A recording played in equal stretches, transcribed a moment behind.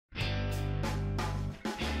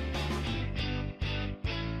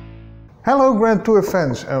Hello Grand Tour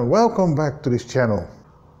fans and welcome back to this channel.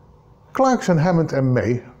 Clarkson, Hammond and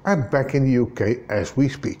May are back in the UK as we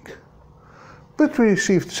speak. But we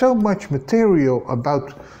received so much material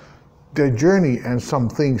about their journey and some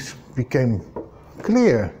things became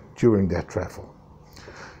clear during their travel.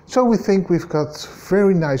 So we think we've got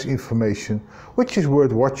very nice information which is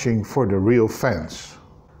worth watching for the real fans.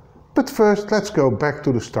 But first let's go back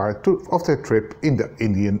to the start of their trip in the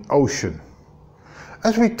Indian Ocean.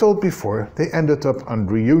 As we told before, they ended up on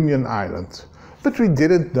Reunion Island, but we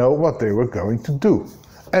didn't know what they were going to do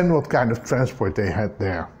and what kind of transport they had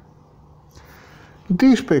there.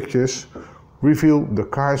 These pictures reveal the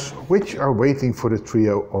cars which are waiting for the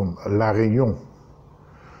trio on La Réunion.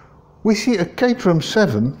 We see a Caterham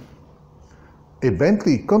Seven, a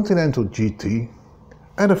Bentley Continental GT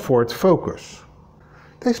and a Ford Focus.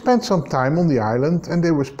 They spent some time on the island and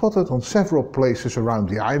they were spotted on several places around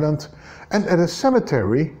the island and at a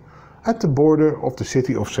cemetery at the border of the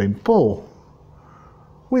city of St. Paul.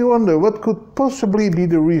 We wonder what could possibly be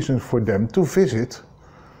the reason for them to visit,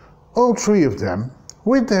 all three of them,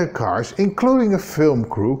 with their cars, including a film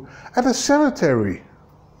crew, at a cemetery.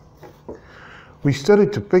 We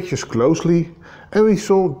studied the pictures closely and we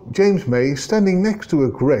saw James May standing next to a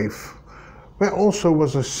grave, where also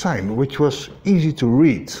was a sign which was easy to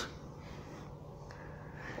read.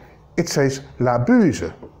 It says La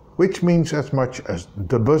Buse, which means as much as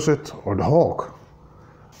the buzzard or the hawk.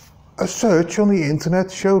 A search on the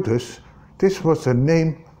internet showed us this was the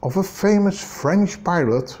name of a famous French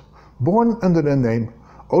pilot born under the name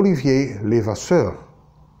Olivier Levasseur,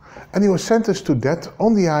 and he was sentenced to death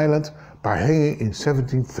on the island by hanging in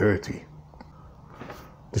 1730.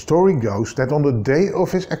 The story goes that on the day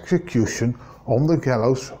of his execution on the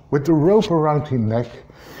gallows with the rope around his neck,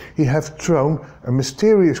 he had thrown a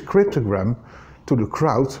mysterious cryptogram to the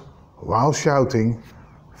crowd while shouting,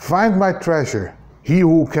 "Find my treasure, he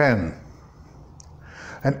who can."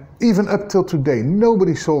 And even up till today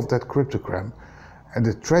nobody solved that cryptogram, and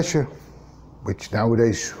the treasure, which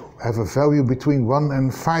nowadays have a value between 1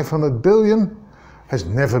 and 500 billion, has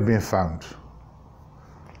never been found.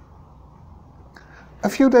 A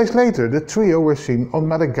few days later the trio were seen on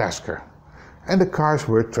Madagascar and the cars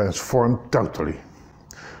were transformed totally.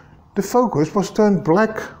 The Focus was turned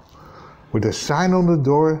black with a sign on the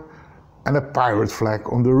door and a pirate flag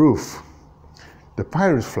on the roof. The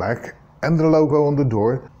pirate flag and the logo on the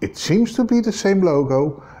door, it seems to be the same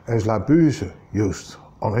logo as La Buse used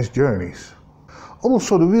on his journeys.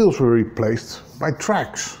 Also the wheels were replaced by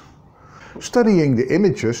tracks. Studying the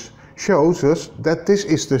images shows us that this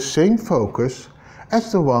is the same Focus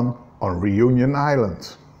as the one on Reunion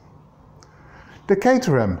Island. The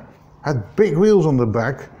Caterham had big wheels on the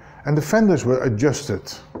back and the fenders were adjusted.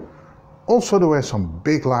 Also there were some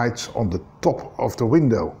big lights on the top of the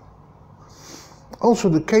window. Also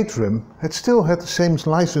the Caterham still had the same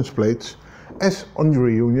license plates as on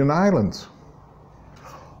Reunion Island.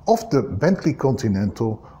 Of the Bentley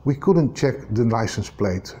Continental we couldn't check the license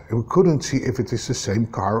plate and we couldn't see if it is the same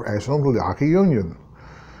car as on La Réunion.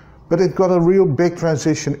 But it got a real big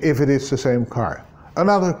transition if it is the same car.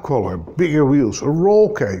 Another color, bigger wheels, a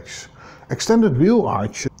roll cage, extended wheel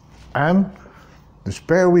arch and the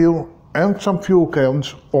spare wheel and some fuel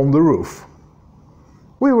cans on the roof.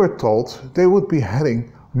 We were told they would be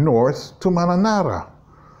heading north to Mananara,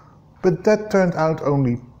 but that turned out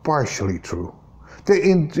only partially true. They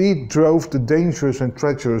indeed drove the dangerous and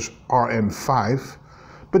treacherous RM5,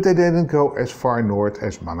 but they didn't go as far north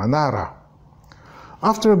as Mananara.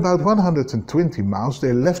 After about 120 miles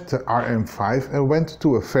they left the RM5 and went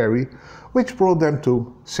to a ferry which brought them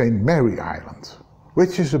to St. Mary Island,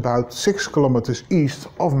 which is about 6 kilometers east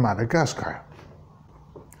of Madagascar.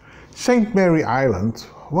 St. Mary Island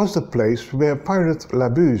was the place where pirate La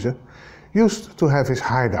Buse used to have his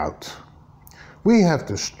hideout. We have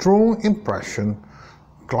the strong impression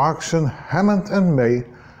Clarkson, Hammond and May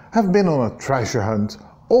have been on a treasure hunt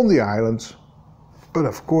on the islands, but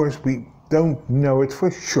of course we don't know it for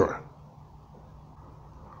sure.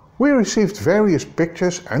 We received various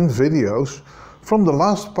pictures and videos from the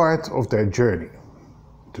last part of their journey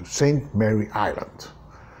to St. Mary Island.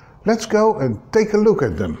 Let's go and take a look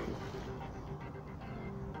at them.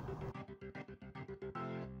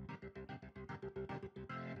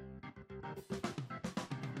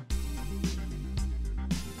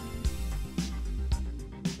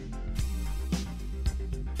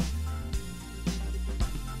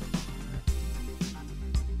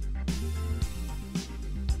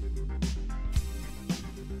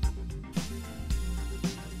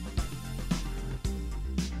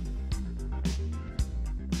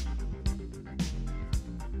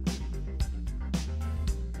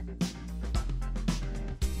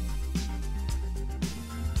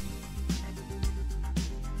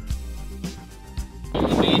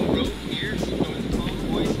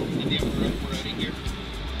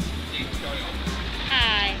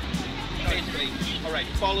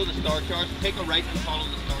 follow the star chart. Take a right and follow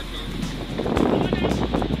the star chart.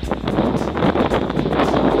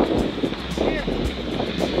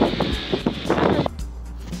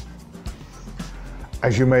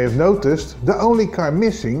 As you may have noticed, the only car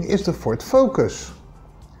missing is the Ford Focus.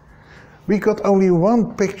 We got only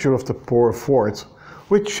one picture of the poor Ford,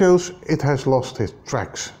 which shows it has lost its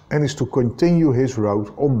tracks and is to continue his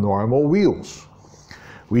road on normal wheels.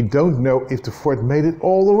 We don't know if the Ford made it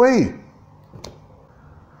all the way.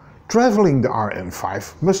 Traveling the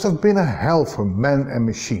RN5 must have been a hell for man and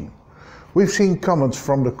machine. We've seen comments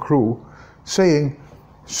from the crew saying,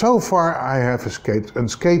 "So far I have escaped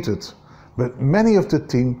unscathed, but many of the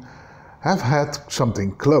team have had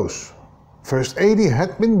something close. First AD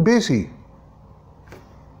had been busy."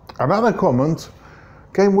 Another comment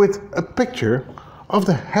came with a picture of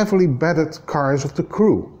the heavily battered cars of the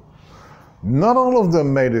crew. Not all of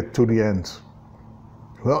them made it to the end.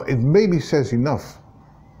 Well, it maybe says enough.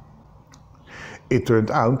 It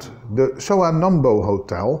turned out the Soanambo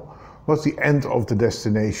Hotel was the end of the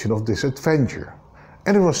destination of this adventure,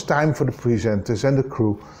 and it was time for the presenters and the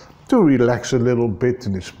crew to relax a little bit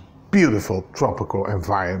in this beautiful tropical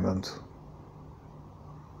environment.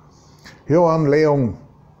 Johan Leon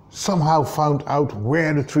somehow found out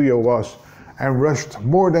where the trio was and rushed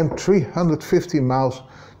more than 350 miles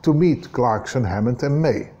to meet Clarkson, Hammond and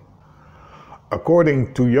May.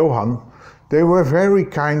 According to Johan, they were very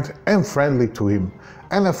kind and friendly to him,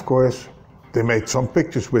 and of course they made some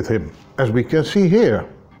pictures with him, as we can see here.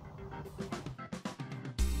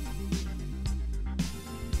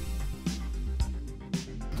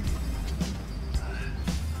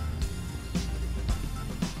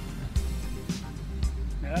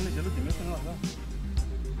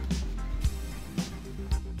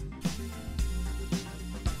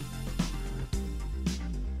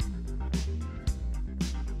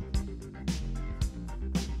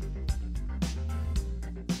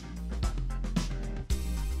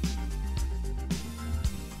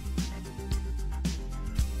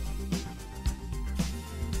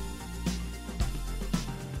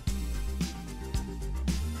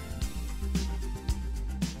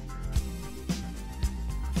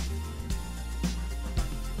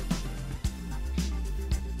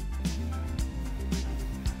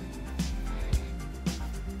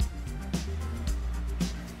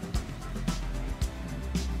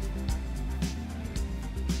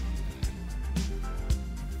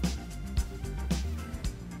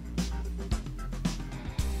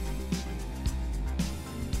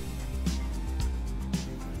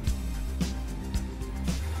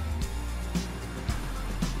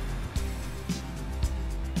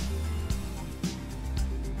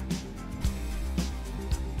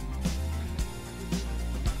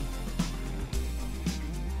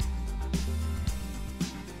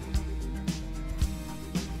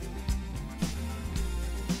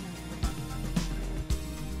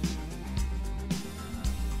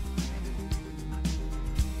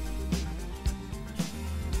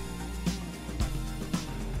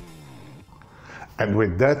 And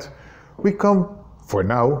with that, we come, for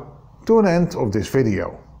now, to an end of this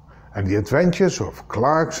video and the adventures of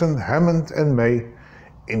Clarkson, Hammond and May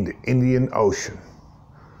in the Indian Ocean.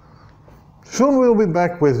 Soon we'll be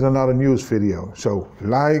back with another news video, so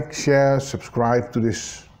like, share, subscribe to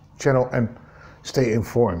this channel and stay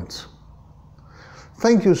informed.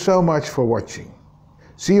 Thank you so much for watching.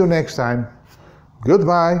 See you next time.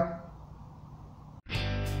 Goodbye.